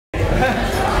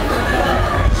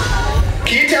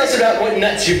Can you tell us about what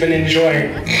nuts you've been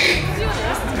enjoying?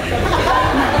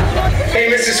 Hey,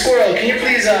 Mr. Squirrel, can you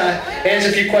please answer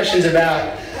a few questions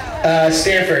about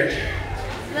Stanford?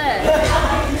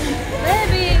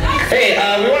 Hey,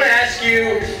 we want to ask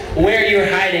you where you're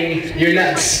hiding your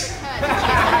nuts.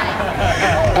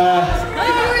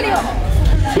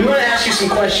 We want to ask you some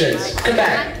questions. Come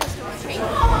back.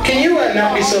 Can you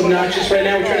not be so obnoxious right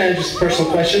now? We're trying to answer just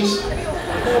personal questions.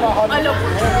 We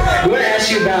want to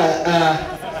ask you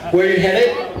about where you're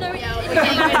headed.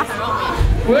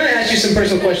 We want to ask you some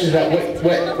personal questions about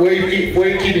where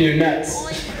you're keeping your nuts.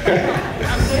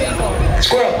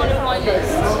 Squirrel,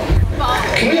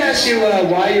 can we ask you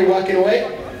why you're walking away?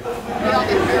 We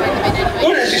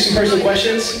want to ask you some personal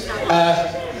questions.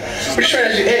 We're just trying to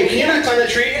ask you, hey, can you not climb that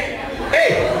tree?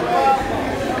 Hey,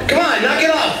 come on, knock it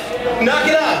off. Knock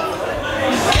it off.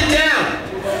 Get down.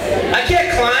 I can't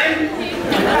climb.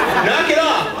 Knock it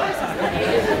off.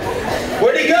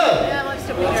 Where'd he go?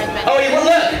 Oh, he went,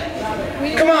 look.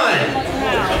 Come on.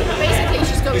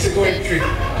 He's going to the tree.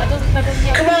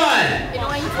 Come on.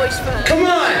 Come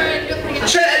on.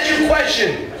 Try to ask you a question.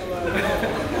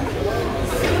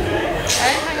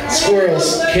 Squirrels.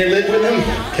 Can't live with them.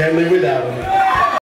 Can't live without them.